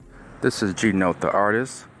This is G Note, the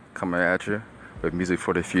artist, coming at you with Music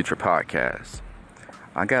for the Future podcast.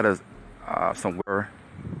 I got somewhere.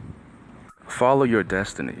 Follow your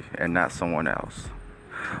destiny and not someone else.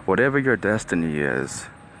 Whatever your destiny is,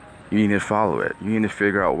 you need to follow it. You need to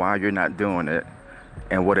figure out why you're not doing it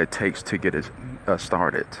and what it takes to get it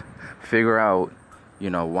started. Figure out,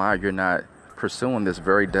 why you're not pursuing this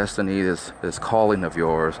very destiny, this calling of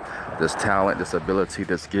yours, this talent, this ability,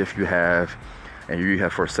 this gift you have, and you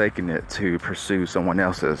have forsaken it to pursue someone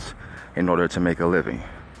else's in order to make a living.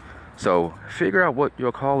 So figure out what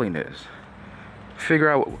your calling is. Figure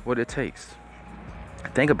out what it takes.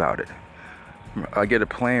 Think about it. Get a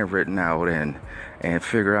plan written out and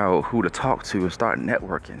figure out who to talk to and start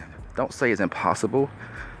networking. Don't say it's impossible.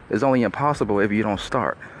 It's only impossible if you don't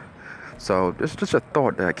start. So this is just a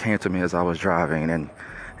thought that came to me as I was driving, and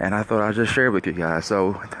I thought I'd just share it with you guys.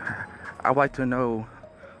 So I'd like to know,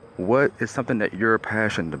 what is something that you're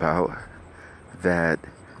passionate about that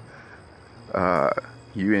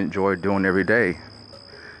you enjoy doing every day?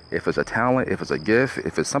 If it's a talent, if it's a gift,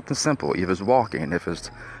 if it's something simple, if it's walking, if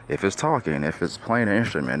it's talking, if it's playing an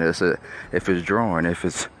instrument, if it's drawing, if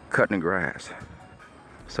it's cutting grass.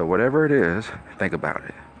 So whatever it is, think about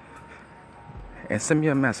it. And send me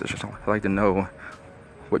a message. I'd like to know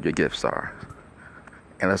what your gifts are.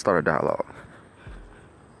 And let's start a dialogue.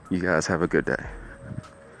 You guys have a good day.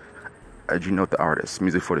 As you know, the artist,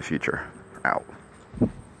 Music for the Future, out.